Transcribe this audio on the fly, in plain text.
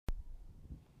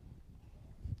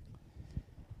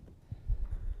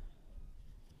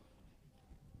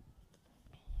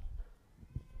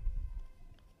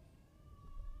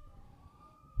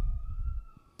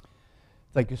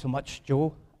Thank you so much,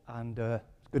 Joe, and it's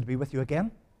good to be with you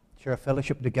again. Share a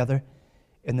fellowship together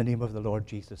in the name of the Lord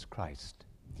Jesus Christ.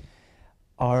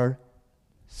 Our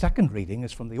second reading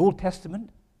is from the Old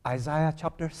Testament, Isaiah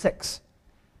chapter 6.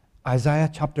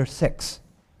 Isaiah chapter 6.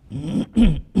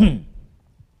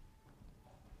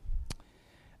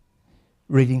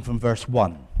 Reading from verse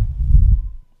 1.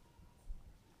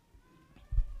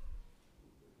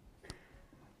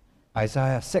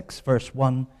 Isaiah 6, verse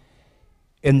 1.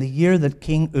 In the year that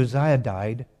King Uzziah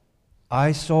died,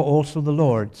 I saw also the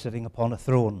Lord sitting upon a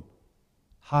throne,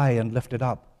 high and lifted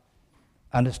up,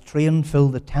 and his train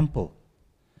filled the temple.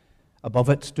 Above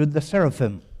it stood the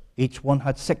seraphim. Each one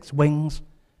had 6 wings.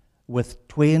 With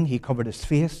twain he covered his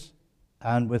face,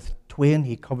 and with twain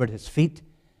he covered his feet,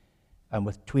 and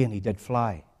with twain he did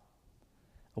fly.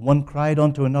 And one cried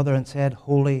unto another and said,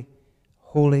 Holy,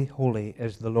 holy, holy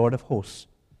is the Lord of hosts.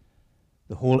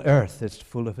 The whole earth is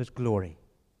full of his glory.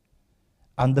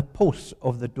 And the posts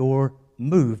of the door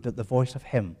moved at the voice of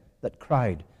him that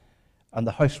cried, and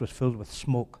the house was filled with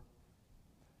smoke.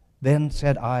 Then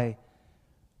said I,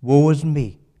 Woe is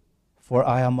me, for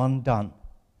I am undone,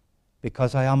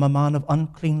 because I am a man of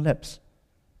unclean lips,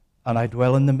 and I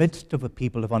dwell in the midst of a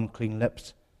people of unclean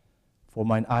lips, for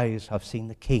mine eyes have seen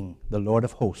the King, the Lord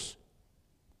of hosts.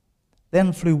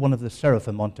 Then flew one of the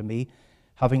seraphim unto me,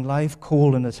 having live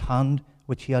coal in his hand,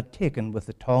 which he had taken with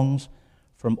the tongs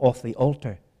from off the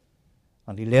altar.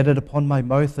 And he laid it upon my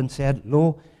mouth and said,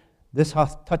 Lo, this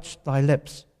hath touched thy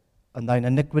lips, and thine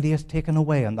iniquity is taken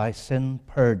away, and thy sin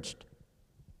purged.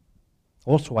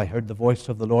 Also I heard the voice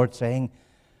of the Lord saying,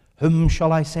 Whom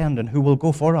shall I send, and who will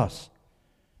go for us?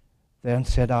 Then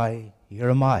said I,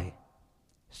 Here am I,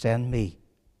 send me.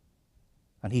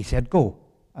 And he said, Go,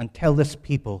 and tell this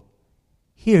people,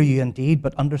 Hear ye indeed,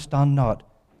 but understand not,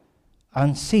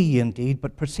 and see ye indeed,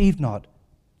 but perceive not.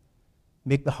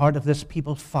 Make the heart of this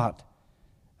people fat,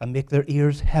 and make their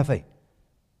ears heavy,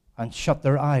 and shut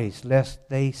their eyes, lest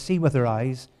they see with their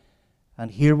eyes, and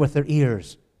hear with their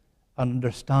ears, and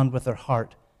understand with their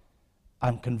heart,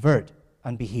 and convert,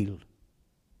 and be healed.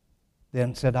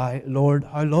 Then said I, Lord,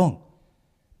 how long?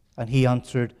 And he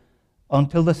answered,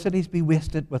 Until the cities be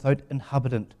wasted without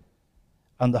inhabitant,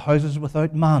 and the houses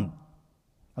without man,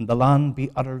 and the land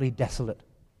be utterly desolate.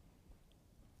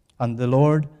 And the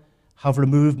Lord have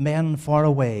removed men far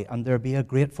away, and there be a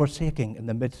great forsaking in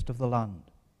the midst of the land.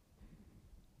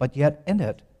 But yet in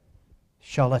it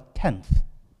shall a tenth,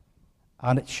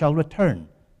 and it shall return,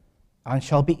 and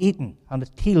shall be eaten, and a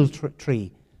teil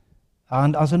tree,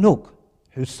 and as an oak,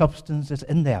 whose substance is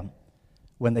in them,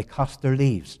 when they cast their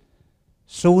leaves.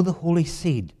 So the holy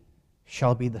seed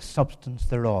shall be the substance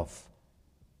thereof.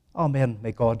 Amen.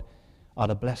 May God add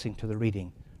a blessing to the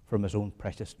reading from his own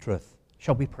precious truth.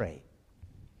 Shall we pray?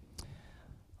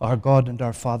 Our God and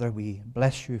our Father, we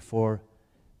bless you for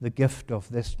the gift of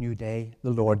this new day,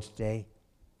 the Lord's Day.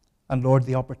 And Lord,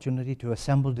 the opportunity to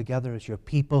assemble together as your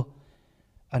people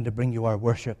and to bring you our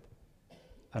worship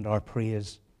and our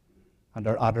praise and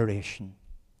our adoration.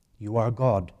 You are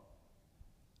God,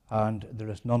 and there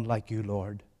is none like you,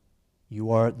 Lord. You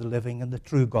are the living and the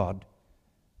true God,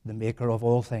 the maker of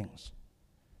all things.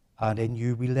 And in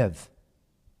you we live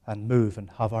and move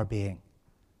and have our being.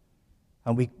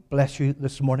 And we bless you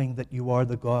this morning that you are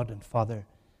the God and Father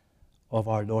of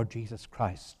our Lord Jesus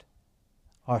Christ,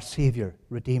 our Savior,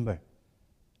 Redeemer,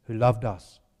 who loved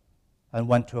us and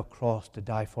went to a cross to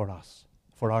die for us,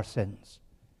 for our sins,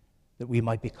 that we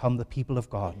might become the people of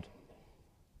God.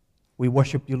 We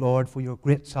worship you, Lord, for your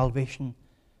great salvation.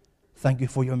 Thank you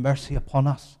for your mercy upon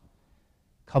us,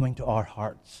 coming to our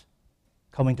hearts,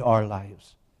 coming to our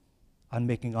lives, and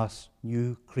making us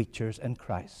new creatures in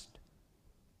Christ.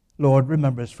 Lord,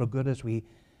 remember us for good as we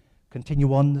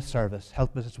continue on the service.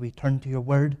 Help us as we turn to your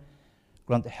word.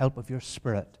 Grant the help of your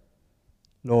Spirit.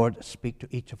 Lord, speak to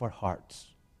each of our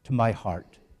hearts, to my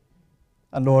heart.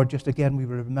 And Lord, just again, we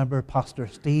remember Pastor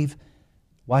Steve,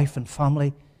 wife and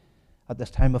family, at this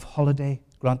time of holiday.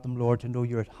 Grant them, Lord, to know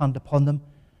your hand upon them,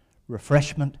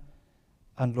 refreshment,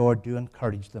 and Lord, do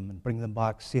encourage them and bring them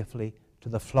back safely to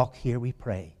the flock here, we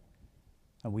pray.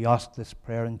 And we ask this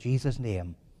prayer in Jesus'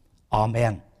 name.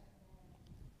 Amen.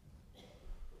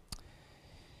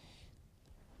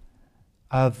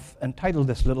 I've entitled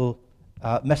this little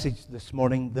message this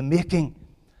morning, The Making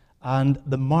and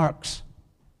the Marks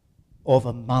of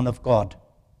a Man of God.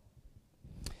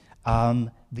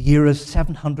 The year is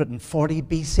 740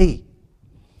 BC.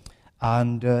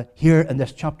 And here in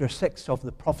this chapter 6 of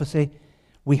the prophecy,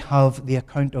 we have the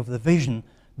account of the vision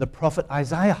the prophet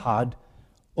Isaiah had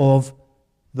of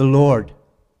the Lord.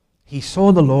 He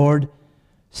saw the Lord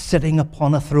sitting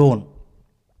upon a throne.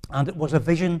 And it was a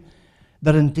vision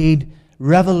that indeed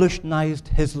revolutionized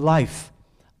his life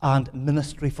and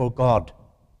ministry for God.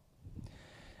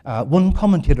 One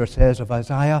commentator says of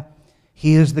Isaiah,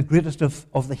 he is the greatest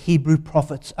of the Hebrew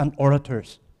prophets and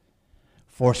orators.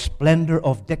 For splendor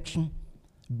of diction,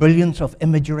 brilliance of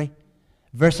imagery,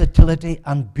 versatility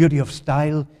and beauty of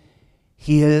style,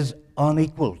 he is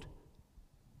unequaled.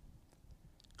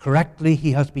 Correctly,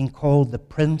 he has been called the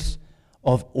Prince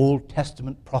of Old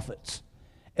Testament prophets.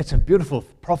 It's a beautiful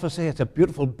prophecy, it's a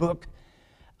beautiful book,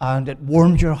 and it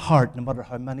warms your heart no matter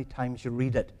how many times you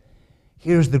read it.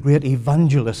 Here's the great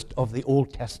evangelist of the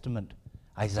Old Testament,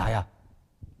 Isaiah.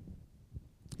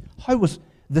 How was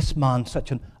this man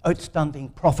such an outstanding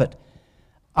prophet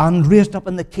and raised up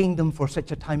in the kingdom for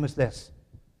such a time as this?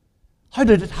 How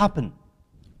did it happen?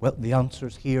 Well, the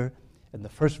answer's here in the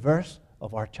first verse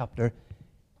of our chapter.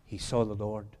 He saw the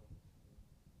Lord.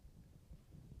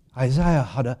 Isaiah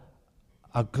had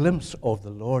a glimpse of the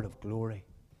Lord of glory.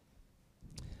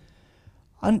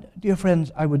 And, dear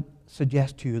friends, I would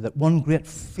suggest to you that one great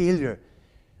failure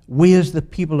we as the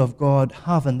people of God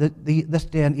have in this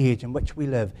day and age in which we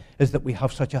live is that we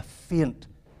have such a faint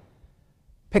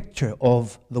picture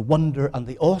of the wonder and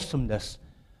the awesomeness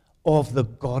of the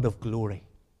God of glory.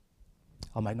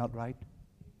 Am I not right?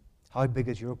 How big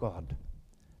is your God?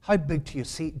 How big do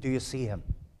you see him?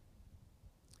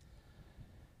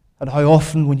 And how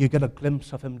often when you get a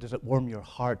glimpse of him does it warm your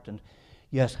heart? And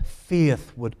yes,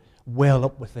 faith would well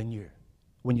up within you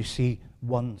when you see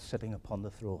one sitting upon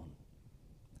the throne.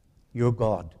 Your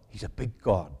God, he's a big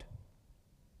God.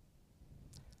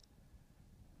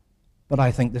 But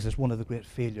I think this is one of the great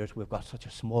failures. We've got such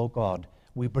a small God.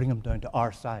 We bring him down to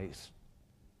our size,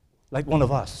 like one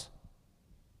of us.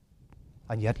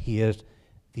 And yet he is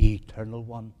the eternal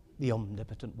one, the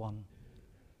omnipotent one.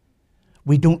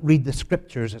 We don't read the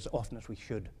scriptures as often as we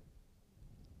should.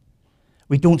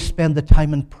 We don't spend the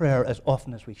time in prayer as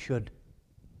often as we should.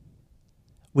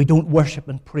 We don't worship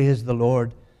and praise the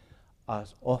Lord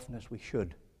as often as we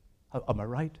should. Am I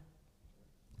right?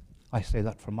 I say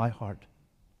that from my heart.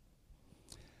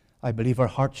 I believe our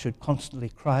hearts should constantly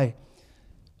cry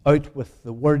out with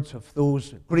the words of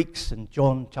those Greeks in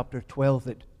John chapter 12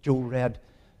 that Joe read,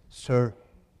 Sir,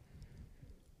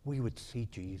 we would see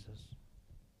Jesus.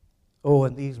 Oh,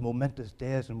 in these momentous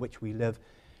days in which we live,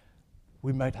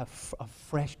 we might have a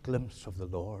fresh glimpse of the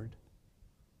Lord.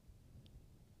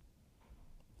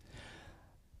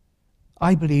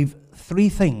 I believe three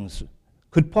things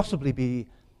could possibly be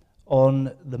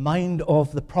on the mind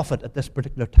of the prophet at this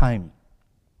particular time.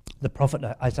 The prophet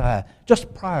Isaiah,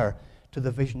 just prior to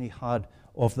the vision he had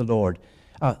of the Lord.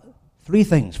 Three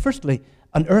things. Firstly,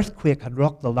 an earthquake had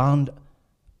rocked the land,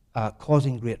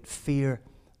 causing great fear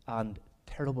and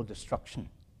terrible destruction.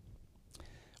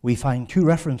 We find two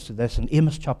references to this in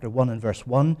Amos chapter 1 and verse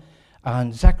 1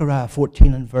 and Zechariah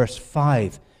 14 and verse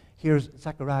 5. Here's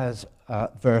Zechariah's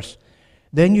verse.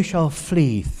 Then you shall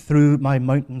flee through my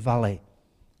mountain valley,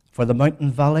 for the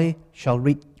mountain valley shall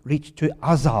reach to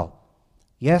Azal.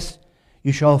 Yes,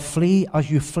 you shall flee as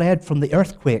you fled from the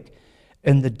earthquake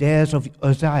in the days of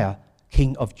Uzziah,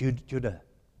 king of Judah.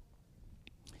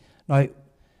 Now,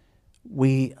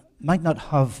 we might not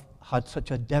have had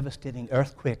such a devastating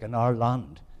earthquake in our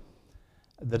land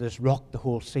that has rocked the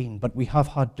whole scene, but we have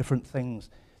had different things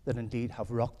that indeed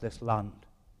have rocked this land.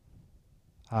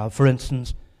 For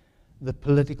instance, the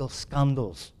political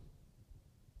scandals.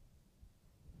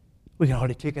 We can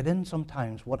hardly take it in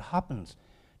sometimes what happens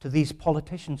to these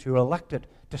politicians who are elected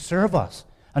to serve us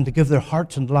and to give their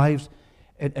hearts and lives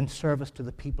in service to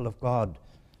the people of God.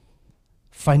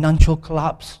 Financial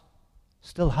collapse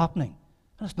still happening,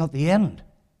 and it's not the end.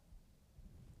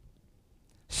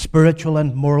 Spiritual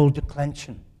and moral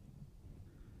declension.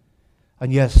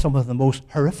 And yes, some of the most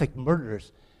horrific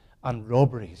murders and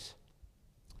robberies.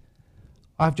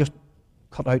 I've just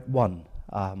cut out one.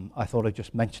 I thought I'd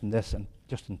just mention this, and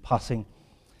just in passing.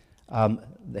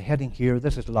 The heading here,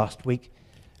 this is last week.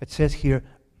 It says here,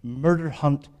 murder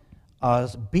hunt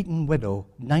as beaten widow,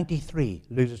 93,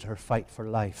 loses her fight for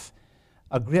life.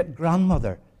 A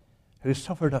great-grandmother who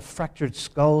suffered a fractured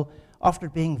skull after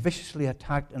being viciously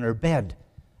attacked in her bed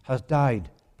has died,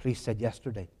 police said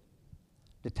yesterday.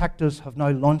 Detectives have now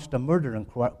launched a murder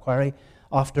inquiry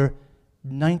after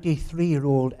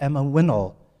 93-year-old Emma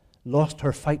Winnall lost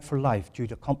her fight for life due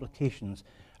to complications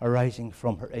arising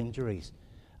from her injuries.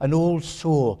 An old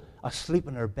soul asleep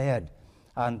in her bed,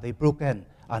 and they broke in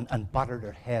and battered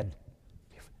her head.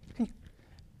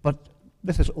 But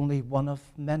this is only one of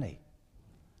many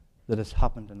that has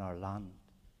happened in our land.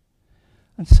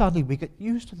 And sadly, we get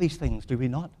used to these things, do we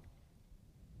not?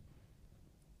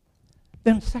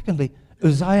 Then secondly,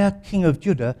 Uzziah, king of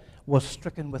Judah, was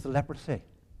stricken with leprosy.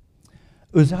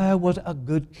 Uzziah was a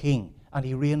good king, and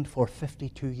he reigned for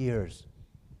 52 years.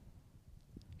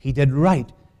 He did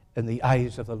right in the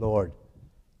eyes of the Lord.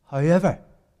 However,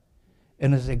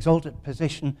 in his exalted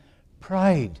position,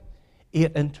 pride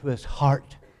ate into his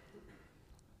heart.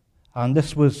 And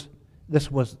this was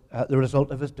the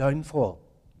result of his downfall,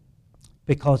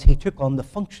 because he took on the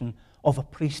function of a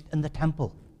priest in the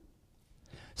temple.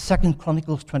 2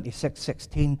 Chronicles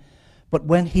 26:16, but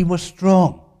when he was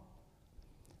strong,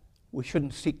 we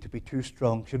shouldn't seek to be too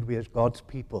strong, should we, as God's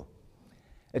people?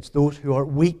 It's those who are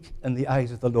weak in the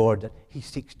eyes of the Lord that he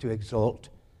seeks to exalt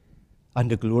and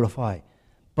to glorify.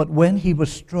 But when he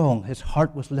was strong, his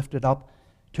heart was lifted up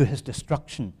to his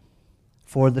destruction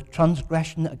for the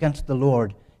transgression against the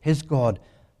Lord, his God,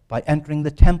 by entering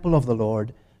the temple of the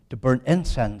Lord to burn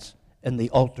incense in the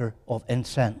altar of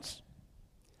incense.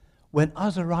 When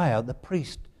Azariah, the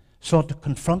priest, sought to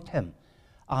confront him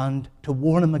and to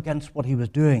warn him against what he was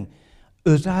doing,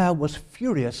 Uzziah was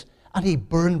furious and he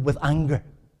burned with anger.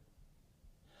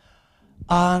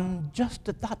 And just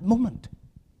at that moment,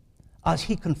 as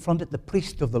he confronted the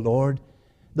priest of the Lord,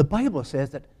 the Bible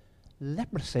says that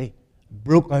leprosy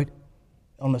broke out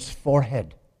on his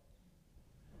forehead.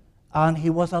 And he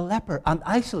was a leper and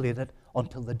isolated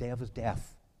until the day of his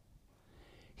death.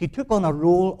 He took on a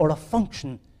role or a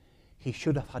function he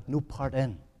should have had no part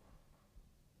in.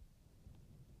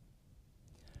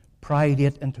 Pride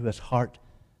ate into his heart,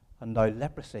 and now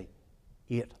leprosy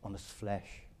ate on his flesh.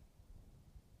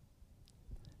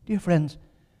 Dear friends,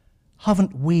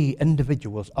 haven't we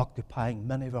individuals occupying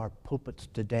many of our pulpits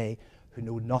today who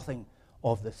know nothing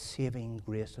of the saving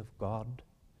grace of God,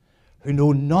 who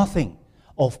know nothing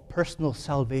of personal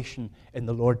salvation in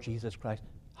the Lord Jesus Christ?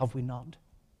 Have we not?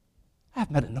 I've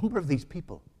met a number of these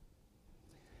people.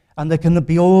 And they can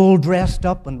be all dressed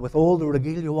up and with all the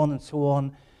regalia on and so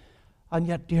on. And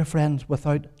yet, dear friends,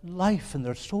 without life in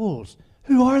their souls,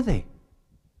 who are they?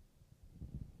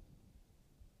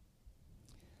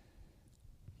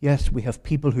 Yes, we have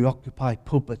people who occupy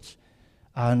pulpits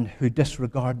and who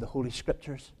disregard the Holy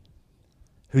Scriptures,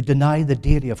 who deny the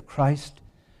deity of Christ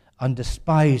and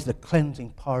despise the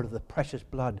cleansing power of the precious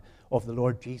blood of the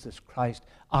Lord Jesus Christ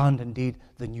and indeed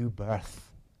the new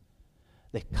birth.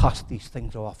 They cast these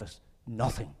things off as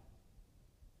nothing.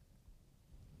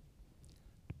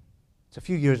 It's a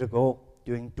few years ago,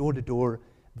 doing door-to-door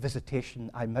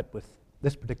visitation, I met with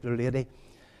this particular lady,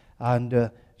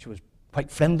 and she was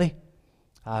quite friendly,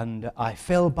 and I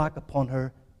fell back upon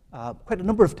her quite a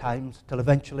number of times till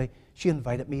eventually she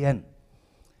invited me in.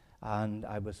 And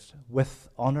I was with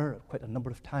Honor quite a number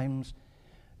of times,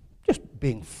 just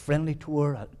being friendly to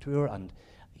her, and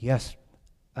yes,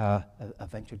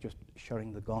 eventually just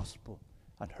sharing the gospel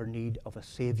and her need of a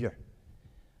Savior,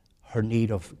 her need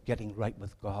of getting right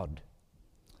with God.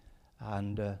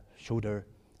 And showed her,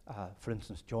 for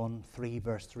instance, John 3,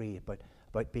 verse 3,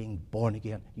 about being born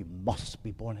again. You must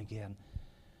be born again.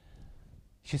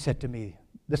 She said to me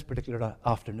this particular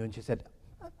afternoon, she said,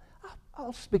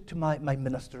 I'll speak to my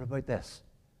minister about this.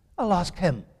 I'll ask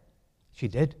him. She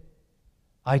did.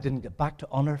 I didn't get back to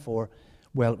Honor for,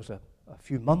 well, it was a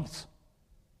few months.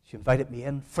 She invited me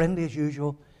in, friendly as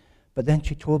usual, but then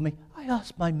she told me, I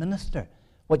asked my minister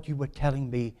what you were telling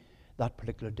me that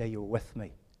particular day you were with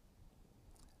me.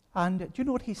 And do you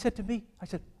know what he said to me? I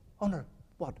said, Honor,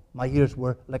 what? My ears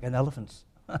were like an elephant's.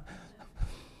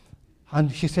 And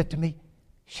she said to me,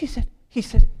 he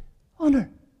said, Honor,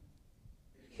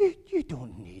 you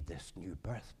don't need this new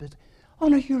birth. But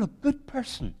Honor, you're a good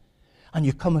person. And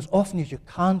you come as often as you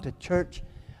can to church,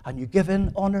 and you give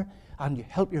in, Honor, and you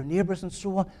help your neighbors and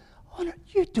so on. Honor,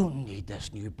 you don't need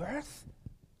this new birth.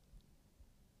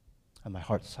 And my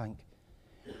heart sank.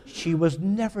 She was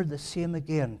never the same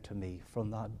again to me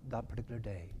from that particular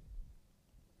day.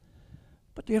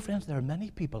 But dear friends, there are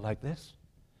many people like this.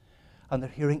 And they're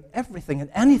hearing everything and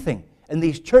anything in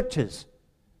these churches.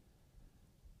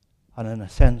 And in a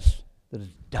sense, that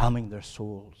is damning their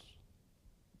souls.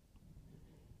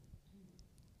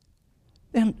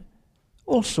 Then,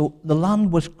 also, the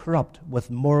land was corrupt with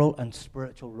moral and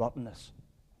spiritual rottenness.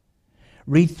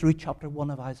 Read through chapter 1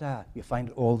 of Isaiah. You find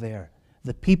it all there.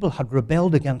 The people had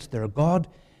rebelled against their God.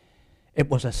 It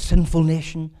was a sinful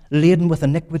nation, laden with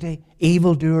iniquity,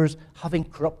 evildoers, having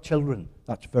corrupt children.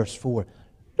 That's verse 4.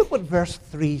 Look what verse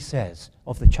 3 says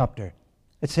of the chapter.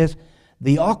 It says,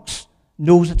 the ox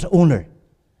knows its owner,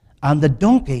 and the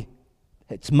donkey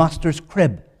its master's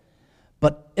crib.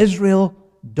 But Israel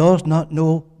does not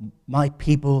know, my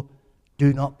people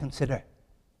do not consider.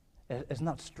 Isn't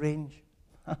that strange?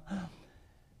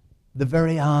 The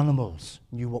very animals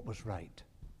knew what was right.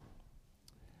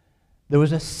 There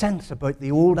was a sense about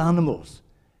the old animals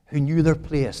who knew their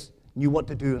place, knew what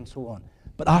to do, and so on.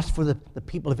 But as for the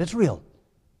people of Israel,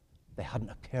 they hadn't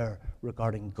a care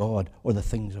regarding God or the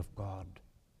things of God.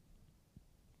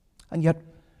 And yet,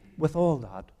 with all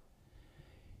that,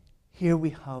 here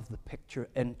we have the picture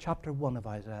in chapter 1 of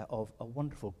Isaiah of a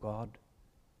wonderful God.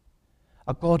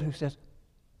 A God who says,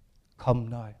 "Come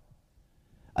now,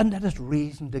 and let us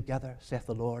reason together, saith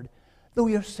the Lord. Though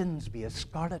your sins be as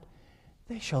scarlet,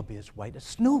 they shall be as white as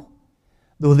snow.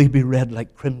 Though they be red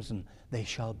like crimson, they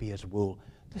shall be as wool."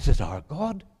 This is our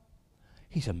God.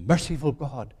 He's a merciful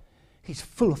God. He's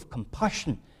full of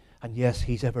compassion. And yes,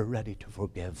 he's ever ready to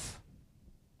forgive.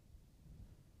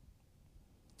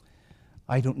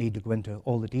 I don't need to go into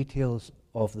all the details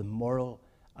of the moral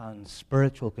and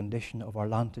spiritual condition of our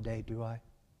land today, do I?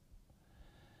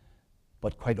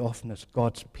 But quite often as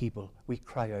God's people, we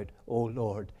cry out, "Oh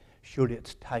Lord, surely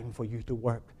it's time for you to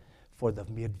work, for they've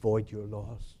made void your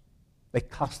laws. They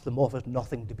cast them off as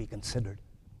nothing to be considered.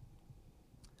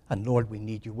 And Lord, we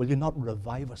need you. Will you not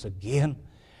revive us again,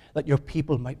 that your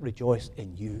people might rejoice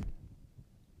in you?"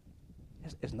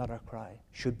 Isn't that our cry?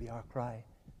 Should be our cry.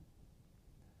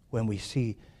 When we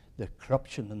see the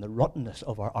corruption and the rottenness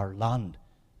of our land.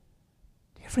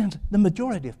 Dear friends, the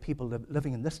majority of people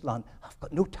living in this land have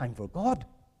got no time for God.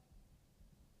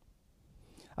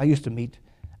 I used to meet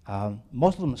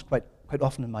Muslims quite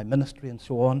often in my ministry and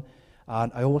so on,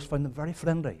 and I always found them very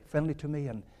friendly to me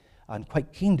and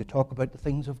quite keen to talk about the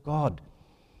things of God.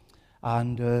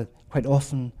 And quite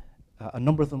often, a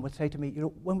number of them would say to me, "You know,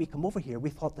 when we come over here, we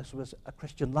thought this was a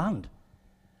Christian land.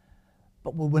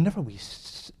 But whenever we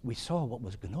saw what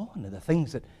was going on and the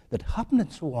things that happened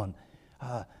and so on,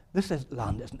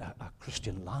 land isn't a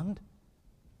Christian land."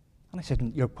 And I said,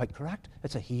 "You're quite correct.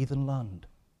 It's a heathen land.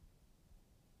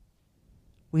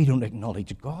 We don't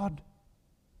acknowledge God."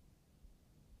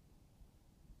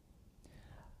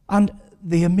 And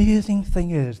the amazing thing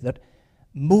is that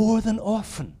more than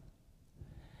often,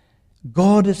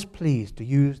 God is pleased to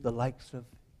use the likes of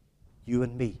you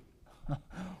and me.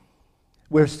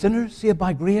 We're sinners saved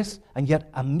by grace, and yet,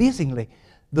 amazingly,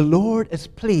 the Lord is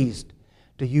pleased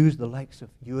to use the likes of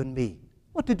you and me.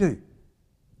 What to do?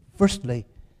 Firstly,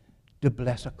 to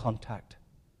bless a contact.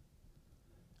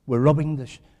 We're rubbing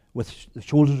with the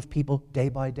shoulders of people day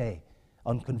by day,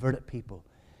 unconverted people.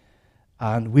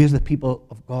 And we as the people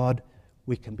of God,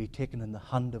 we can be taken in the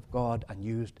hand of God and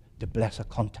used to bless a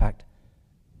contact,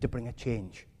 to bring a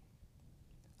change.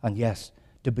 And yes,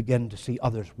 to begin to see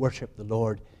others worship the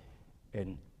Lord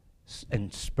in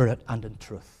spirit and in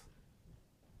truth.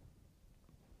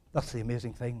 That's the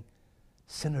amazing thing.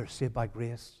 Sinners saved by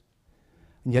grace.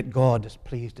 And yet God is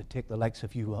pleased to take the likes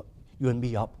of you and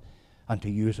me up and to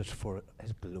use us for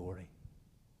his glory.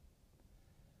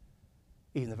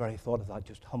 Even the very thought of that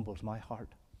just humbles my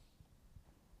heart.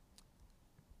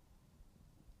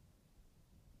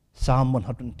 Psalm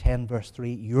 110 verse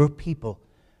 3, "Your people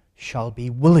shall be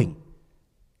willing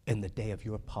in the day of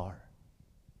your power."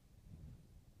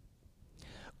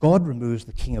 God removes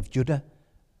the king of Judah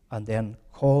and then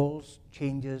calls,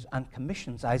 changes, and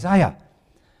commissions Isaiah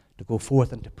to go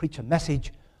forth and to preach a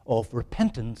message of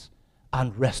repentance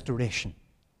and restoration.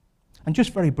 And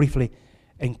just very briefly,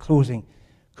 in closing,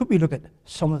 could we look at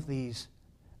some of these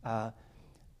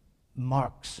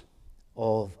marks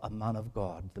of a man of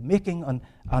God, the making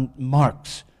and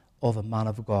marks of a man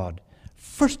of God?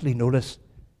 Firstly, notice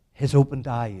his opened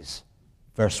eyes.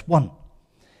 Verse 1.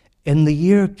 "In the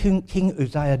year King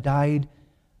Uzziah died,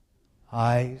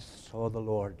 I saw the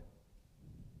Lord."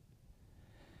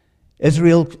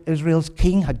 Israel's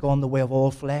king had gone the way of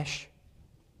all flesh,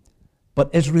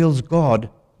 but Israel's God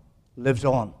lives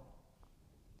on.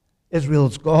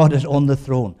 Israel's God is on the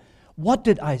throne. What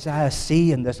did Isaiah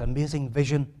see in this amazing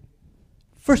vision?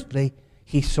 Firstly,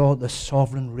 he saw the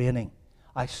sovereign reigning.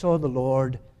 "I saw the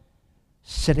Lord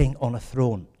sitting on a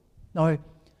throne." Now,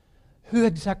 who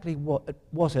exactly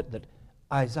was it that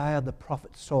Isaiah the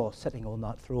prophet saw sitting on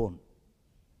that throne?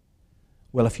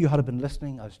 Well, if you had been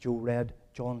listening as Joe read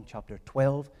John chapter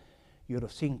 12, you would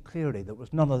have seen clearly that it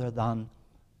was none other than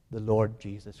the Lord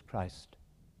Jesus Christ.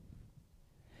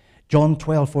 John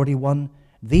 12:41,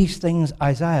 "These things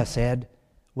Isaiah said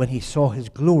when he saw his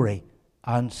glory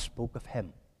and spoke of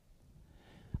him."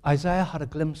 Isaiah had a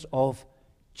glimpse of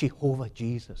Jehovah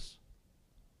Jesus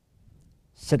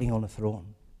sitting on a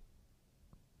throne.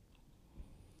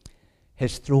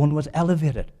 His throne was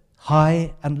elevated,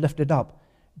 high and lifted up.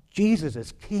 Jesus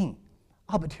is king.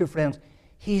 But dear friends,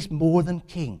 he's more than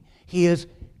king. He is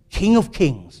King of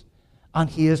kings, and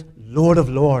he is Lord of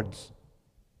lords.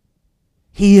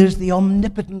 He is the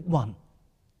omnipotent one.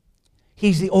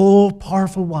 He's the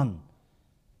all-powerful one.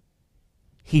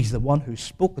 He's the one who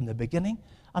spoke in the beginning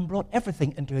and brought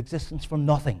everything into existence from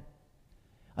nothing.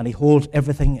 And he holds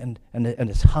everything in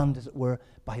his hand, as it were,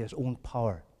 by his own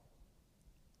power.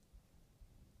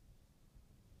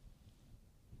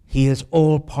 He is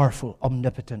all-powerful,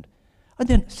 omnipotent. And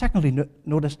then, secondly,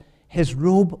 notice, his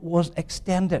robe was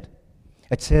extended.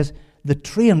 It says, the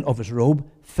train of his robe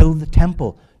filled the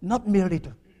temple, not merely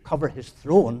to cover his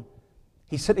throne.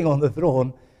 He's sitting on the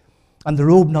throne, and the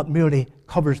robe not merely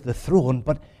covers the throne,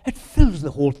 but it fills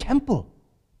the whole temple.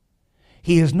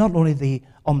 He is not only the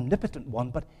omnipotent one,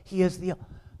 but he is the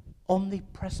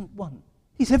omnipresent one.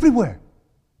 He's everywhere.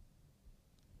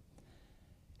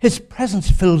 His presence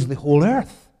fills the whole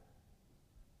earth.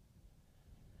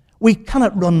 We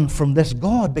cannot run from this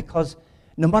God, because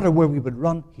no matter where we would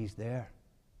run, he's there.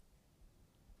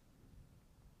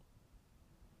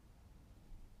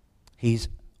 He's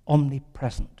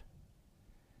omnipresent.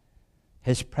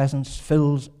 His presence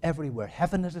fills everywhere.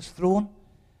 Heaven is his throne,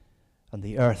 and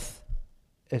the earth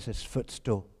is his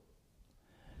footstool.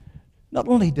 Not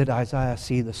only did Isaiah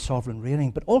see the sovereign reigning,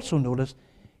 but also notice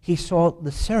he saw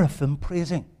the seraphim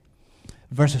praising.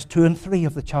 Verses 2 and 3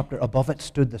 of the chapter above it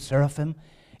stood the seraphim.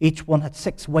 Each one had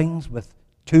 6 wings. With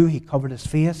 2 he covered his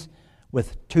face,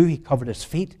 with 2 he covered his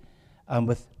feet, and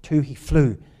with 2 he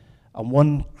flew. And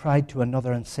one cried to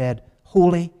another and said,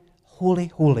 Holy, holy,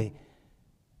 holy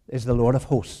is the Lord of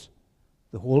hosts.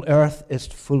 The whole earth is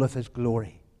full of his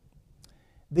glory.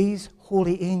 These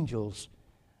holy angels,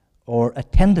 or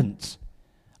attendants,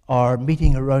 are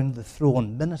meeting around the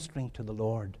throne, ministering to the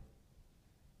Lord.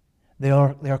 They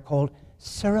are called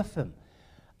seraphim,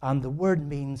 and the word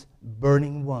means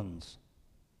burning ones.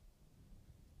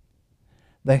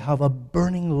 They have a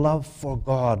burning love for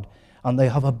God, and they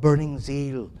have a burning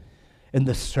zeal in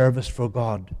the service for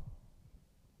God.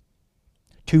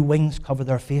 2 wings cover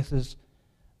their faces,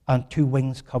 and 2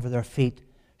 wings cover their feet,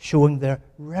 showing their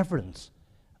reverence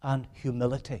and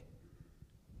humility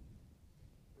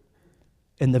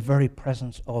in the very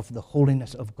presence of the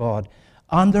holiness of God.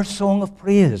 And their song of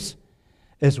praise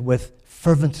is with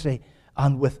fervency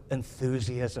and with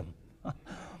enthusiasm.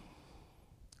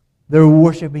 They're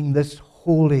worshiping this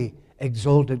holy,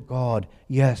 exalted God,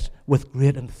 yes, with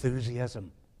great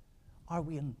enthusiasm. Are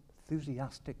we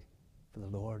enthusiastic for the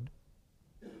Lord?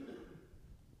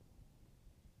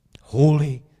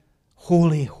 Holy,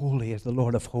 holy, holy is the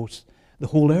Lord of hosts. The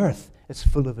whole earth is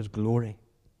full of his glory.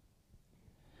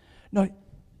 Now,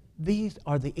 these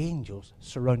are the angels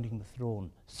surrounding the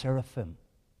throne, seraphim.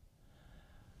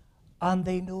 And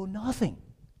they know nothing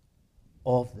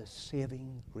of the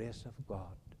saving grace of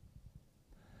God,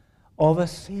 of a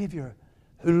Savior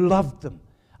who loved them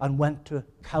and went to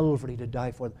Calvary to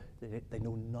die for them. They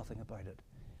know nothing about it.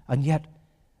 And yet,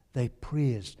 they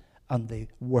praise and they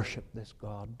worship this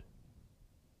God.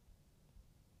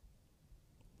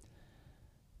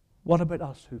 What about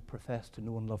us who profess to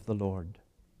know and love the Lord?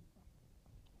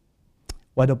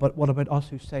 What about us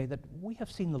who say that we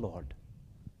have seen the Lord?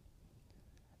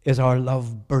 Is our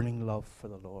love burning love for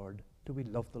the Lord? Do we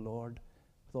love the Lord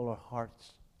with all our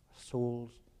hearts, our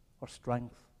souls, our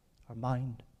strength, our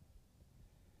mind?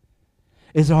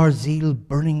 Is our zeal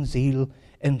burning zeal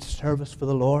in service for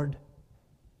the Lord?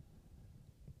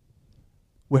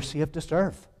 We're saved to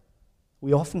serve.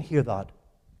 We often hear that.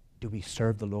 Do we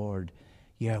serve the Lord?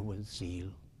 Yeah, with zeal,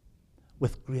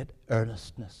 with great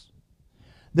earnestness.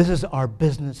 This is our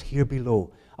business here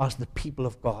below as the people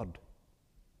of God.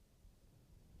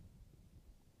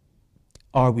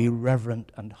 Are we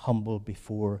reverent and humble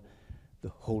before the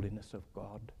holiness of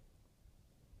God?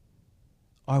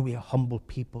 Are we a humble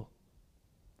people?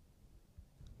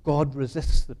 God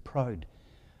resists the proud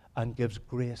and gives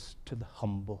grace to the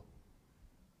humble.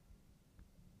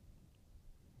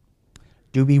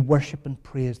 Do we worship and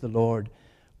praise the Lord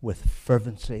with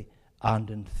fervency and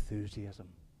enthusiasm?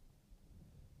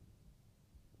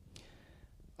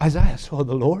 Isaiah saw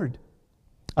the Lord,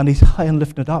 and he's high and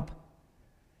lifted up,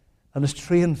 and his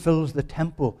train fills the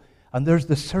temple, and there's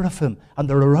the seraphim, and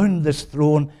they're around this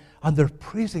throne, and they're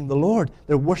praising the Lord.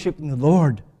 They're worshiping the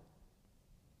Lord.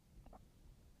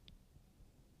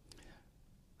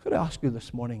 Could I ask you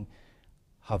this morning,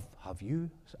 have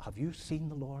you seen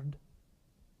the Lord?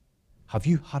 Have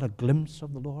you had a glimpse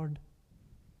of the Lord?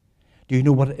 Do you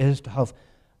know what it is to have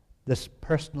this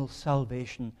personal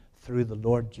salvation through the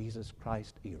Lord Jesus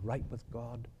Christ? Are you right with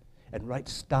God, in right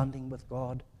standing with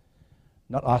God?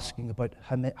 Not asking about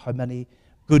how many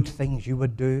good things you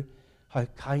would do, how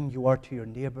kind you are to your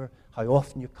neighbor, how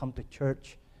often you come to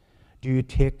church. Do you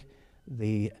take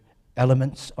the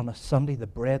elements on a Sunday, the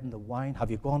bread and the wine?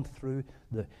 Have you gone through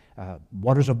the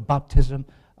waters of baptism?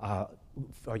 Are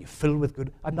you filled with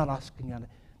good? I'm not asking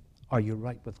Are you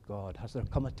right with God? Has there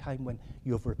come a time when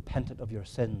you have repented of your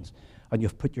sins and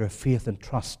you've put your faith and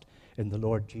trust in the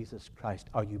Lord Jesus Christ?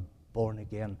 Are you born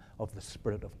again of the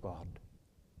Spirit of God?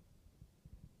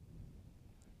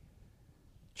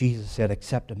 Jesus said,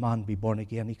 except a man be born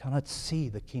again, he cannot see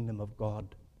the kingdom of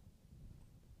God.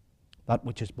 That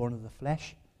which is born of the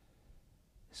flesh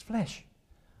is flesh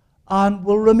and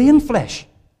will remain flesh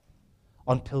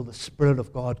until the Spirit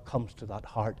of God comes to that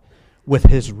heart with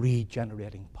his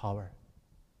regenerating power.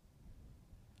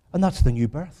 And that's the new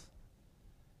birth.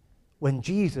 When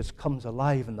Jesus comes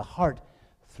alive in the heart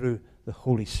through the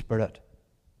Holy Spirit,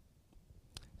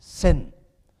 sin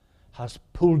has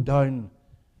pulled down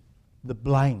the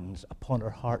blinds upon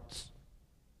our hearts.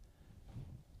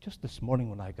 Just this morning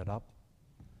when I got up,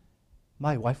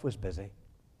 my wife was busy,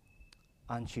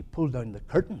 and she pulled down the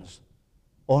curtains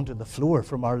onto the floor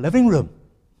from our living room.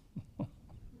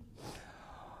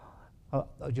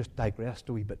 I just digressed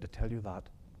a wee bit to tell you that.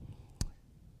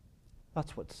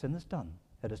 That's what sin has done.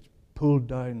 It has pulled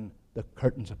down the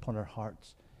curtains upon our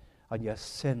hearts. And yes,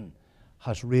 sin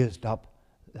has raised up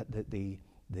the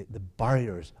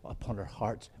barriers upon our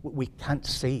hearts. We can't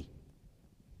see.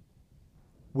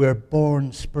 We're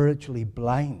born spiritually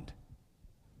blind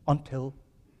until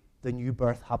the new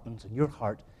birth happens in your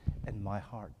heart and my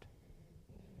heart.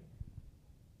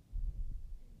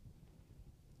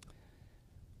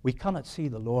 We cannot see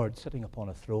the Lord sitting upon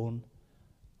a throne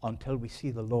until we see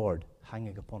the Lord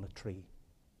hanging upon a tree,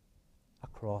 a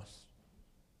cross.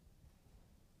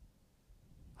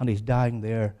 And he's dying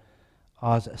there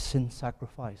as a sin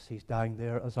sacrifice. He's dying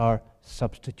there as our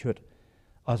substitute,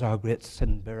 as our great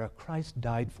sin bearer. Christ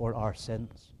died for our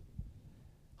sins.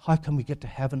 How can we get to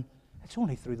heaven? It's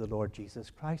only through the Lord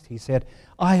Jesus Christ. He said,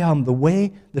 I am the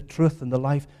way, the truth, and the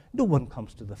life. No one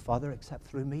comes to the Father except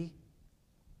through me.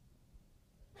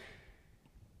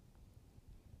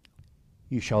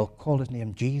 You shall call his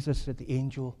name Jesus, said the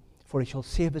angel, for he shall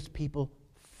save his people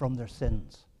from their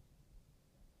sins,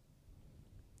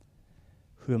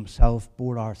 who himself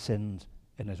bore our sins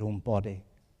in his own body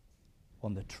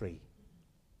on the tree.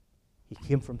 He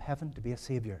came from heaven to be a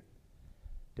Savior.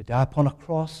 To die upon a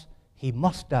cross, he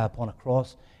must die upon a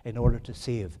cross in order to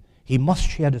save. He must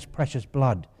shed his precious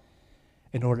blood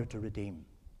in order to redeem.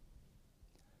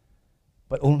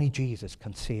 But only Jesus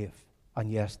can save,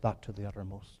 and yes, that to the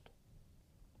uttermost.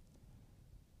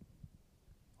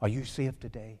 Are you saved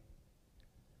today?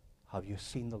 Have you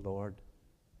seen the Lord?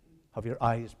 Have your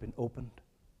eyes been opened?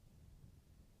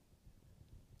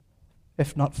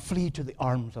 If not, flee to the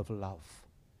arms of love.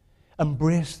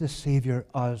 Embrace the Savior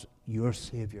as your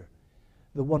Savior,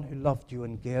 the one who loved you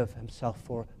and gave himself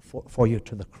for you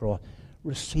to the cross.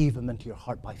 Receive him into your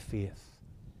heart by faith.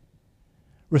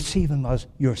 Receive him as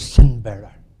your sin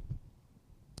bearer,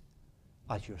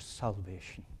 as your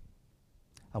salvation.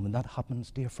 And when that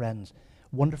happens, dear friends,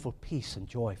 wonderful peace and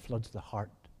joy floods the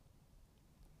heart.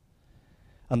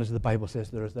 And as the Bible says,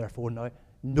 there is therefore now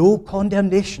no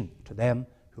condemnation to them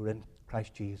who are in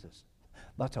Christ Jesus.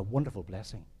 That's a wonderful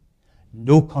blessing.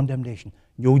 No condemnation,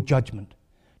 no judgment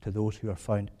to those who are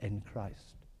found in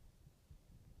Christ.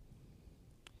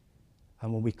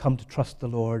 And when we come to trust the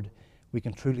Lord, we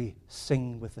can truly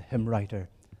sing with the hymn writer,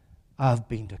 I've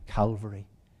been to Calvary.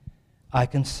 I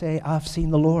can say, I've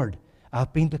seen the Lord.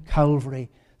 I've been to Calvary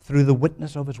through the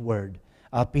witness of his word.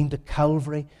 I've been to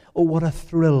Calvary. Oh, what a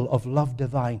thrill of love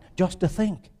divine. Just to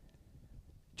think,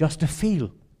 just to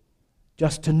feel,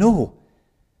 just to know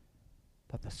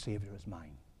that the Savior is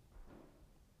mine.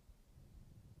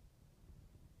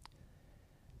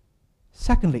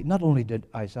 Secondly, not only did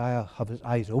Isaiah have his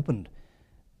eyes opened,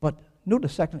 but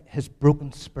notice secondly, his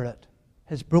broken spirit.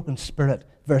 His broken spirit.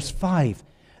 Verse 5.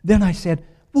 Then I said,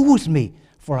 woe is me,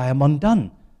 for I am undone,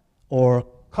 or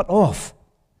cut off,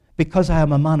 because I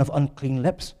am a man of unclean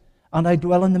lips, and I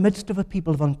dwell in the midst of a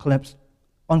people of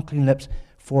unclean lips,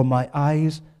 for my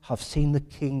eyes have seen the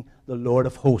King, the Lord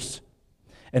of hosts.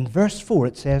 In verse 4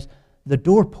 it says, the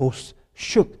doorposts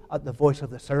shook at the voice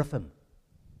of the seraphim.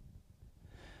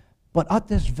 But at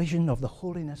this vision of the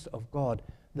holiness of God,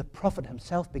 the prophet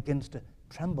himself begins to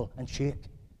tremble and shake.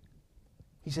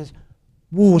 He says,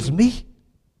 woe is me.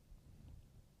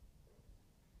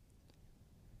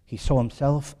 He saw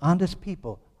himself and his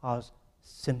people as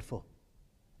sinful,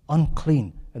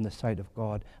 unclean in the sight of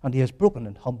God, and he is broken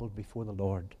and humbled before the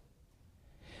Lord.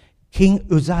 King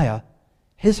Uzziah,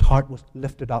 his heart was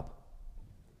lifted up.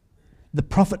 The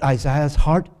prophet Isaiah's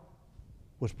heart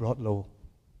was brought low.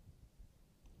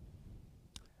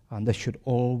 And this should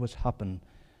always happen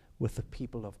with the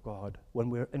people of God.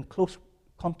 When we're in close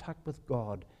contact with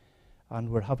God and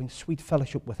we're having sweet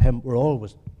fellowship with him, we're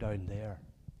always down there.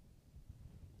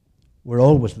 were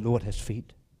always low at his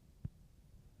feet.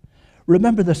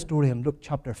 Remember the story in Luke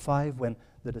chapter 5 when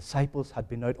the disciples had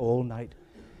been out all night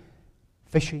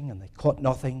fishing and they caught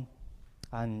nothing,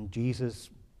 and Jesus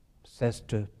says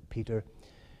to Peter,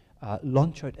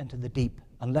 launch out into the deep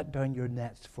and let down your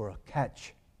nets for a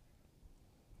catch.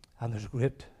 And there's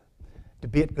great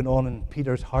debate going on in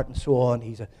Peter's heart and so on.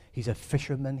 He's a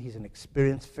fisherman. He's an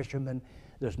experienced fisherman.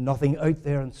 There's nothing out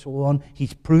there and so on.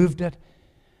 He's proved it.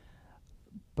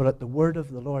 But at the word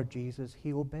of the Lord Jesus,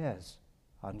 he obeys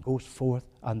and goes forth,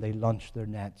 and they launch their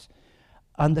nets.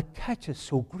 And the catch is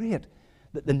so great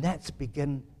that the nets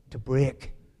begin to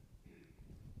break.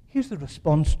 Here's the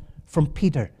response from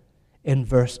Peter in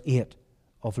verse 8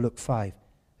 of Luke 5.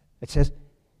 It says,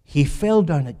 he fell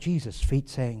down at Jesus' feet,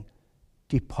 saying,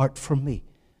 depart from me,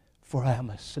 for I am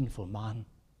a sinful man.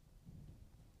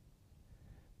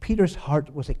 Peter's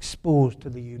heart was exposed to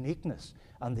the uniqueness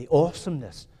and the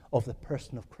awesomeness of the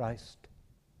person of Christ.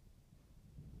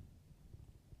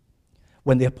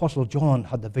 When the Apostle John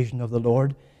had the vision of the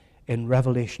Lord in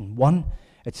Revelation 1,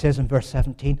 it says in verse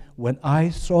 17, when I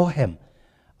saw him,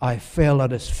 I fell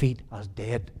at his feet as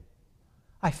dead.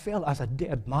 I fell as a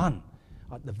dead man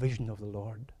at the vision of the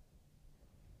Lord.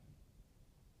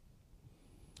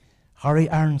 Harry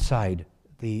Ironside,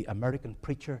 the American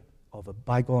preacher of a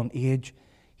bygone age,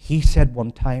 he said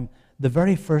one time, the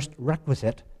very first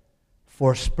requisite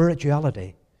for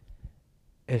spirituality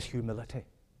is humility.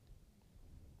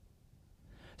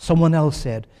 Someone else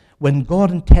said, when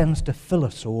God intends to fill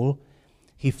a soul,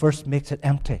 he first makes it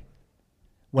empty.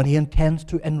 When he intends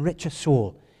to enrich a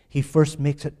soul, he first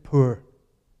makes it poor.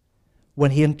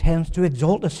 When he intends to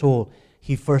exalt a soul,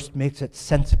 he first makes it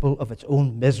sensible of its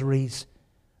own miseries,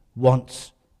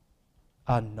 wants,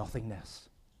 and nothingness.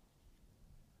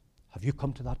 Have you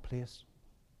come to that place?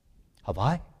 Have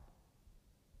I?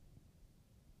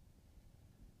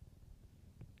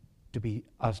 To be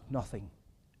as nothing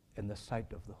in the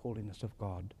sight of the holiness of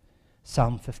God.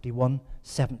 Psalm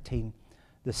 51:17.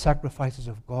 The sacrifices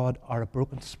of God are a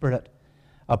broken spirit,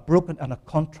 a broken and a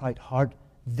contrite heart.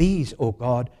 These, O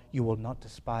God, you will not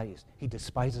despise. He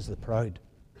despises the proud.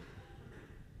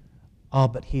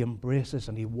 But he embraces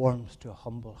and he warms to a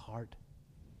humble heart.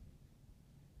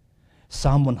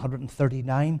 Psalm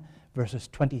 139, verses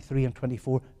 23 and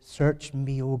 24. Search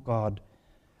me, O God,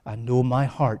 and know my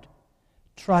heart.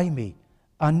 Try me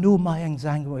and know my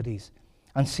anxieties,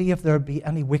 and see if there be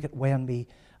any wicked way in me,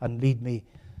 and lead me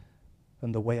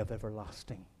in the way of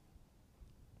everlasting.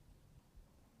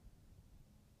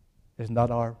 Isn't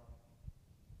that our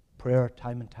prayer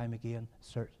time and time again?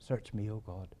 Search me, O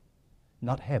God.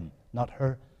 Not him, not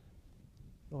her.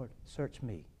 Lord, search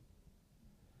me.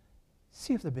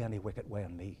 See if there be any wicked way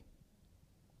in me,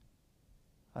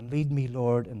 and lead me,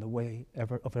 Lord, in the way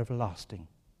of everlasting.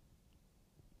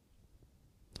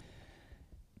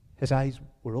 His eyes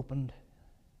were opened,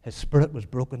 his spirit was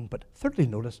broken, but thirdly,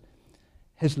 notice,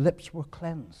 his lips were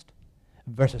cleansed.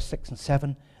 Verses 6 and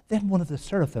 7, then one of the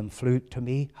seraphim flew to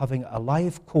me, having a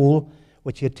live coal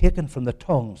which he had taken from the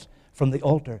tongs from the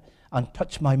altar, and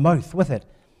touched my mouth with it,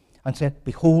 and said,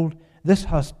 behold, this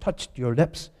has touched your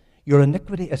lips, your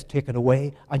iniquity is taken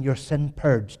away, and your sin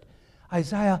purged.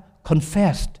 Isaiah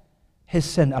confessed his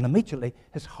sin, and immediately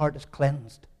his heart is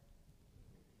cleansed.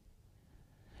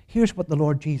 Here's what the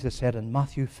Lord Jesus said in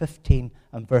Matthew 15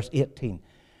 and verse 18.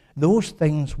 Those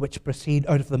things which proceed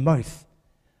out of the mouth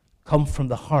come from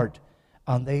the heart,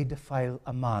 and they defile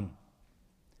a man.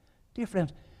 Dear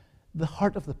friends, the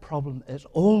heart of the problem is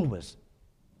always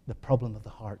the problem of the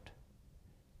heart.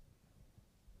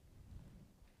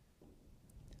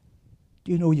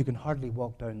 Do you know you can hardly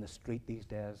walk down the street these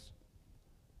days,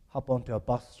 hop onto a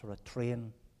bus or a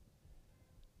train,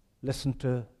 listen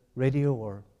to radio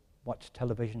or watch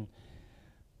television,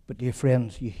 but dear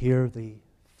friends, you hear the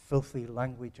filthy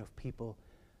language of people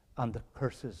and the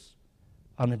curses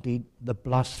and indeed the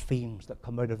blasphemies that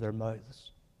come out of their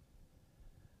mouths,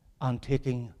 and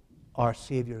taking our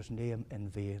Saviour's name in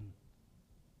vain.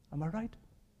 Am I right?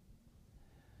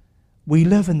 We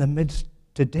live in the midst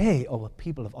today of a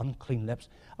people of unclean lips,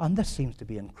 and this seems to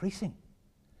be increasing.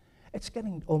 It's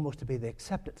getting almost to be the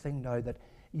accepted thing now that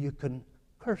you can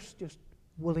curse just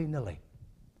willy-nilly.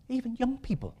 Even young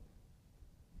people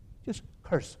just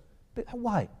curse. But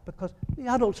why? Because the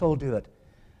adults all do it.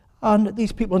 And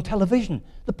these people on television,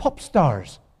 the pop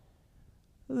stars,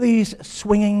 these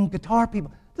swinging guitar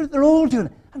people, they're all doing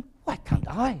it. And why can't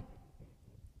I?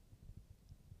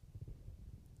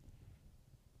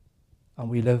 And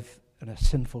we live in a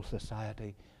sinful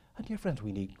society. And dear friends,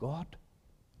 we need God.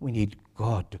 We need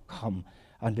God to come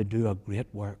and to do a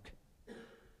great work.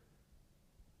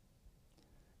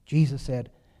 Jesus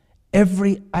said,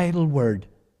 every idle word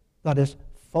that is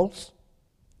false,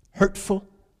 hurtful,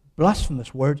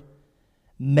 blasphemous word,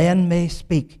 men may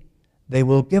speak. They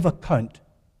will give account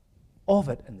of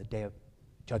it in the day of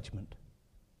judgment.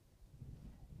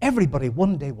 Everybody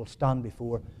one day will stand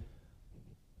before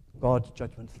God's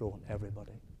judgment throne,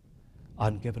 everybody,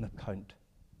 and give an account,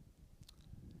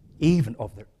 even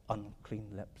of their unclean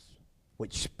lips,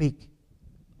 which speak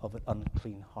of an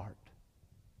unclean heart.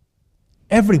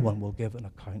 Everyone will give an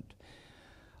account.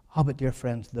 Ah, but dear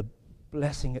friends, the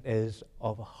blessing it is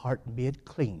of a heart made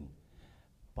clean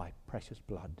by precious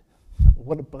blood.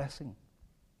 What a blessing.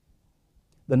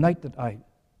 The night that I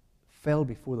fell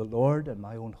before the Lord in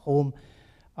my own home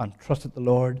and trusted the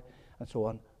Lord and so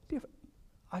on, dear,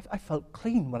 I felt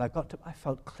clean when I got to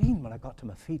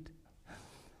my feet.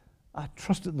 I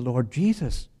trusted the Lord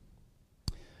Jesus.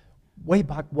 Way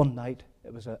back one night,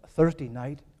 it was a Thursday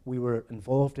night, we were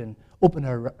involved in open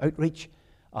air outreach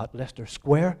at Leicester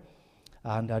Square,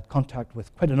 and I had contact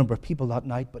with quite a number of people that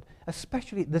night, but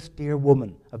especially this dear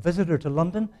woman, a visitor to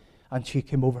London, and she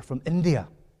came over from India,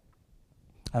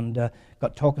 and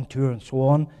got talking to her and so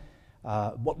on,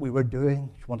 what we were doing.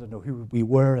 She wanted to know who we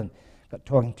were, and got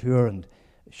talking to her and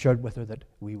shared with her that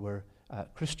we were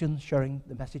Christians sharing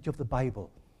the message of the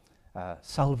Bible,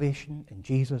 salvation in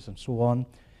Jesus and so on.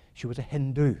 She was a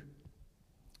Hindu,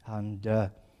 and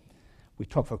we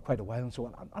talked for quite a while and so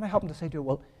on. And I happened to say to her,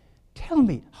 well, tell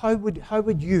me, how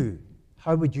would you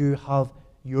have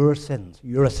your sins?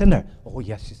 You're a sinner. Oh,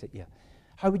 yes, she said, yeah.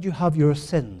 How would you have your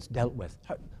sins dealt with?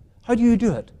 How do you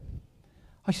do it?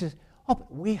 She says, oh,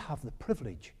 but we have the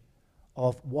privilege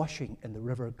of washing in the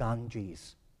river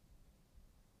Ganges.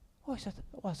 Oh, I said,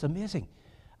 oh, that's amazing.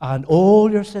 And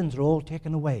all your sins are all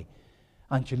taken away.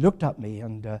 And she looked at me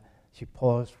and she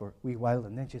paused for a wee while,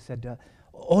 and then she said,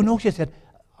 oh no, she said,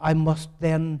 I must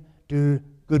then do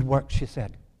good works, she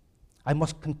said. I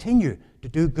must continue to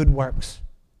do good works.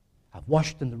 I've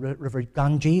washed in the river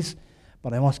Ganges,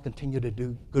 but I must continue to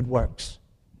do good works.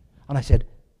 And I said,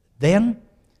 then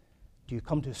do you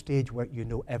come to a stage where you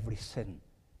know every sin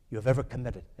you have ever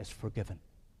committed is forgiven?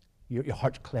 Your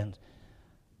heart's cleansed.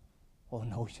 Oh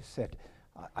no, she said,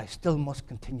 I still must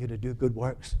continue to do good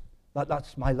works.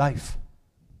 That's my life.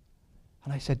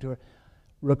 And I said to her,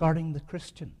 regarding the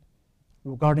Christian,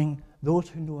 regarding those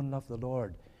who know and love the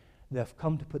Lord, they have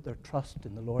come to put their trust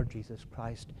in the Lord Jesus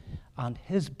Christ, and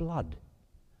His blood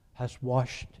has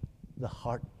washed the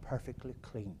heart perfectly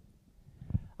clean.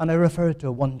 And I refer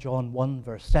to 1 John 1,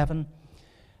 verse 7.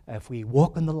 If we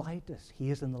walk in the light as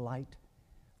He is in the light,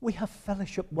 we have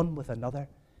fellowship one with another,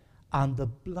 and the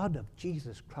blood of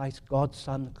Jesus Christ, God's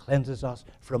Son, cleanses us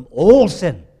from all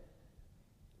sin.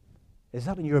 Is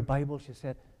that in your Bible? She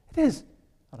said, it is.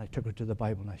 And I took her to the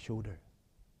Bible and I showed her.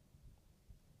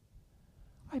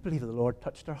 I believe the Lord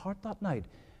touched her heart that night.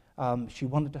 She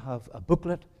wanted to have a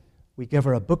booklet. We gave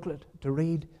her a booklet to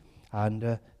read.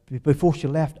 And before she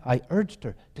left, I urged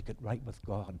her to get right with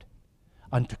God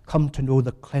and to come to know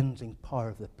the cleansing power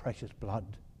of the precious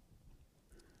blood.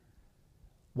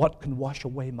 What can wash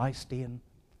away my stain?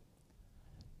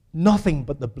 Nothing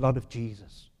but the blood of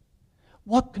Jesus.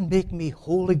 What can make me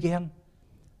whole again?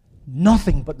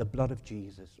 Nothing but the blood of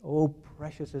Jesus. Oh,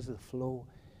 precious is the flow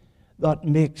that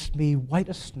makes me white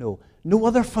as snow. No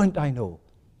other fount I know.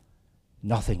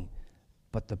 Nothing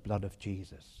but the blood of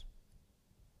Jesus.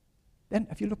 Then,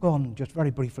 if you look on just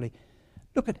very briefly,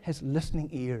 look at His listening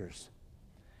ears.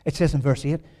 It says in verse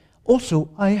 8, also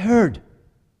I heard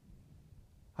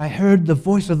the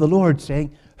voice of the Lord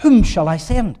saying, whom shall I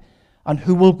send? And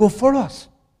who will go for us?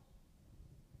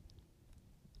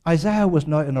 Isaiah was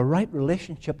now in a right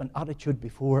relationship and attitude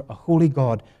before a holy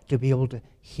God to be able to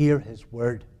hear His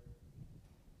word.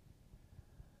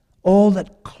 All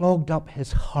that clogged up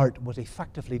his heart was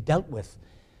effectively dealt with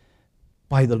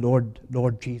by the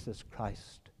Lord Jesus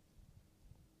Christ.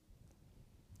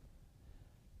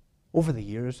 Over the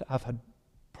years, I've had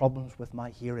problems with my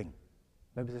hearing.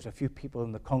 Maybe there's a few people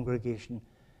in the congregation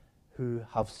who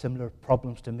have similar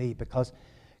problems to me, because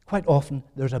quite often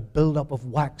there's a build-up of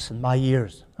wax in my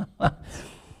ears. And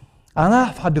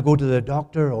I've had to go to the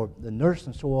doctor or the nurse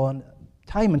and so on,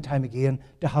 time and time again,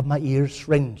 to have my ears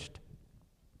syringed.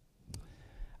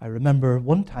 I remember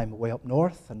one time way up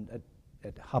north, and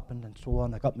it happened and so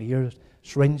on. I got my ears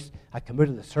syringed. I came out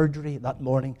of the surgery that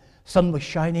morning. Sun was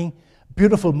shining,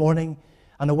 beautiful morning,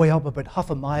 and away up about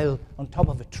half a mile on top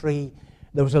of a tree,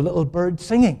 there was a little bird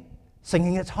singing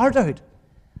its heart out.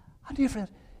 And dear friends,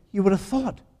 I would have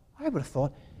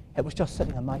thought, it was just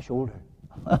sitting on my shoulder.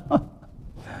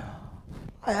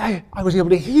 I was able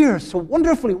to hear so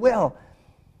wonderfully well.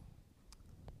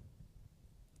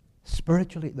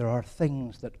 Spiritually, there are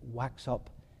things that wax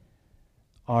up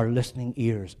our listening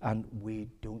ears and we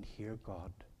don't hear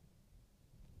God.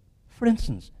 For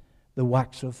instance, the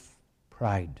wax of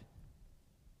pride,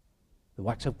 the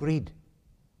wax of greed,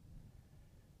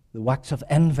 the wax of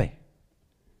envy,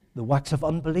 the wax of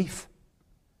unbelief,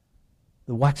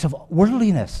 the wax of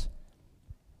worldliness,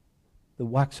 the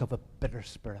wax of a bitter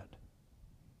spirit.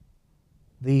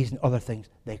 These and other things,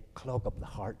 they clog up the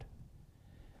heart.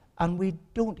 And we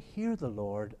don't hear the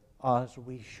Lord as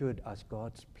we should as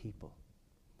God's people.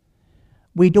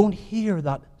 We don't hear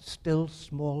that still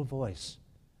small voice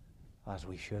as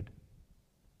we should.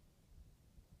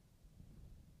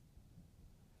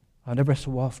 And ever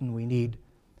so often we need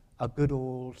a good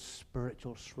old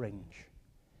spiritual syringe.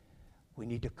 We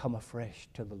need to come afresh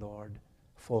to the Lord,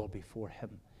 fall before Him,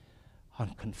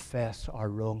 and confess our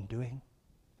wrongdoing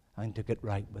and to get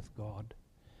right with God.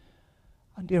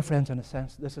 And dear friends, in a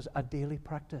sense, this is a daily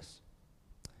practice.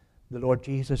 The Lord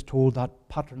Jesus told that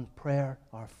pattern prayer,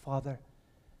 Our Father,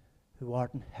 who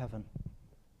art in heaven,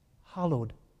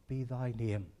 hallowed be thy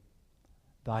name.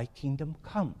 Thy kingdom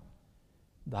come.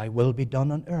 Thy will be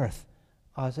done on earth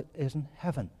as it is in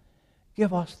heaven.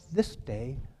 Give us this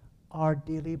day our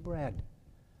daily bread,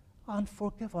 and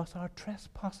forgive us our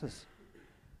trespasses,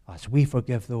 as we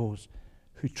forgive those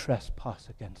who trespass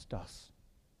against us.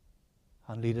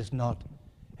 And lead us not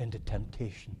into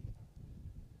temptation,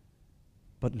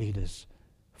 but lead us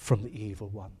from the evil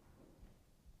one.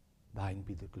 Thine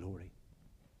be the glory,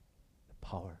 the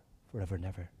power, forever and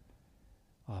ever.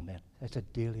 Amen. It's a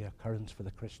daily occurrence for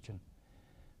the Christian,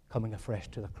 coming afresh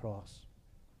to the cross.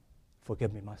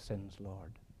 Forgive me my sins,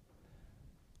 Lord.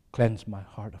 Cleanse my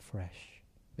heart afresh.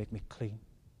 Make me clean.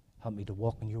 Help me to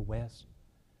walk in your ways,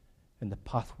 in the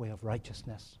pathway of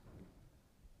righteousness,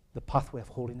 the pathway of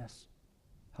holiness.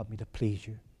 Help me to please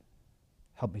you.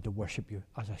 Help me to worship you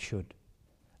as I should.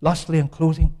 Lastly, in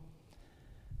closing,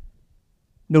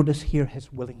 notice here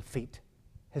his willing feet.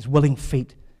 His willing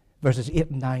feet. Verses 8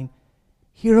 and 9.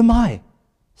 Here am I.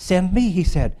 Send me, he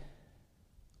said.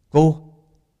 Go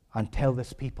and tell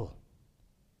this people.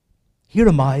 Here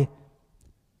am I.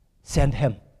 Send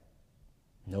him.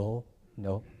 No.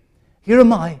 Here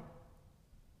am I.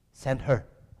 Send her.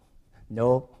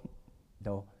 No.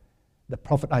 The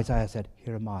prophet Isaiah said,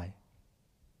 Here am I.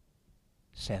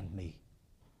 Send me.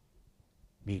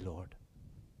 Me, Lord.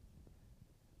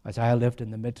 Isaiah lived in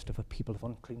the midst of a people of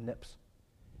unclean lips.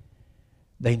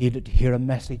 They needed to hear a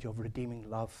message of redeeming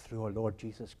love through our Lord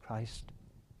Jesus Christ.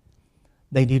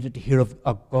 They needed to hear of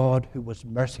a God who was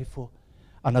merciful,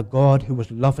 and a God who was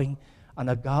loving, and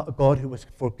a God who was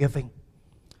forgiving.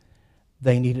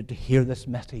 They needed to hear this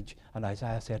message, and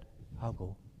Isaiah said, I'll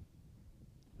go.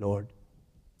 Lord,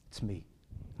 it's me.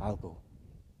 I'll go.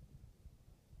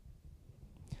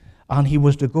 And he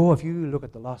was to go, if you look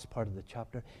at the last part of the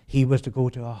chapter, he was to go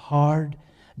to a hard,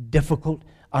 difficult,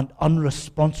 and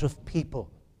unresponsive people.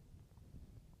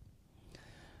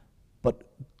 But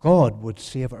God would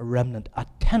save a remnant. A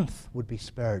tenth would be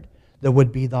spared. There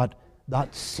would be that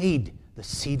seed, the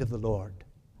seed of the Lord.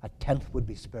 A tenth would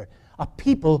be spared. A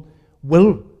people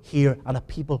will hear and a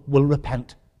people will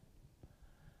repent.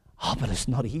 Oh, but it's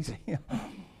not easy.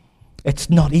 It's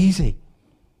not easy.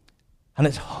 And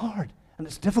it's hard. And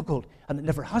it's difficult. And it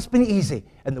never has been easy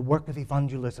in the work of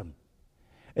evangelism.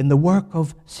 In the work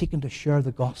of seeking to share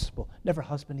the gospel. Never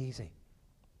has been easy.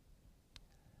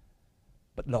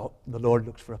 But the Lord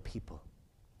looks for a people.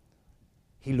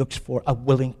 He looks for a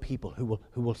willing people who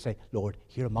will say, Lord,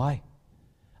 here am I.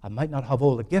 I might not have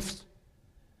all the gifts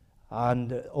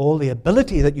and all the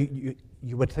ability that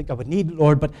you would think I would need,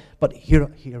 Lord, but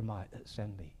here am I.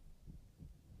 Send me.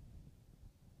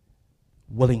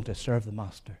 Willing to serve the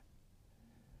Master.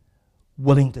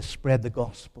 Willing to spread the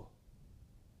gospel.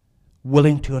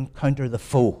 Willing to encounter the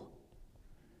foe.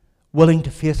 Willing to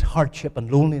face hardship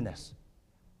and loneliness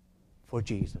for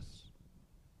Jesus.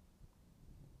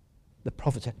 The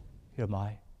prophet said, Here am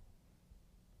I.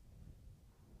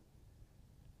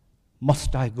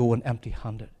 Must I go in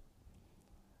empty-handed?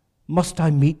 Must I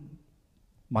meet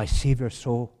my Savior's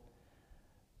soul?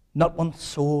 Not one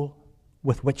soul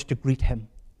with which to greet him.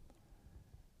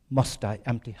 Must I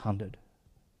empty-handed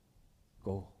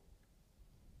go?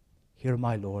 Here,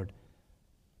 my Lord,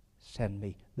 send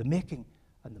me. The making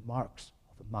and the marks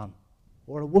of a man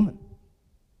or a woman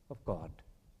of God,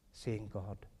 seeing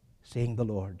the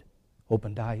Lord,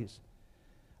 opened eyes,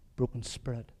 broken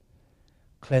spirit,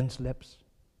 cleansed lips,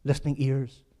 listening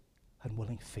ears, and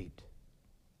willing feet.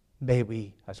 May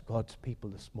we, as God's people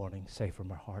this morning, say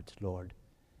from our hearts, Lord,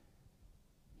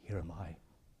 here am I.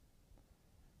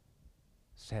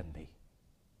 Send me.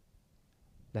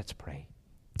 Let's pray.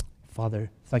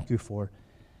 Father, thank you for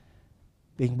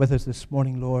being with us this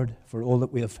morning, Lord, for all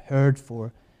that we have heard,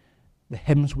 for the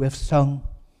hymns we have sung.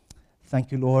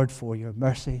 Thank you, Lord, for your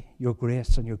mercy, your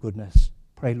grace, and your goodness.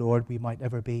 Pray, Lord, we might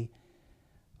ever be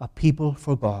a people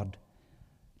for God,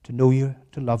 to know you,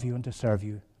 to love you, and to serve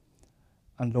you.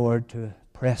 And, Lord, to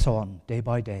press on day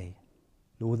by day.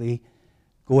 Though the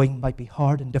going might be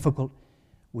hard and difficult,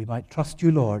 we might trust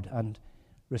you, Lord, and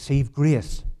receive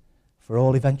grace for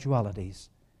all eventualities,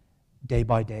 day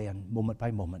by day and moment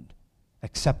by moment.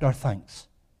 Accept our thanks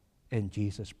in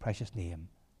Jesus' precious name.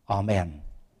 Amen.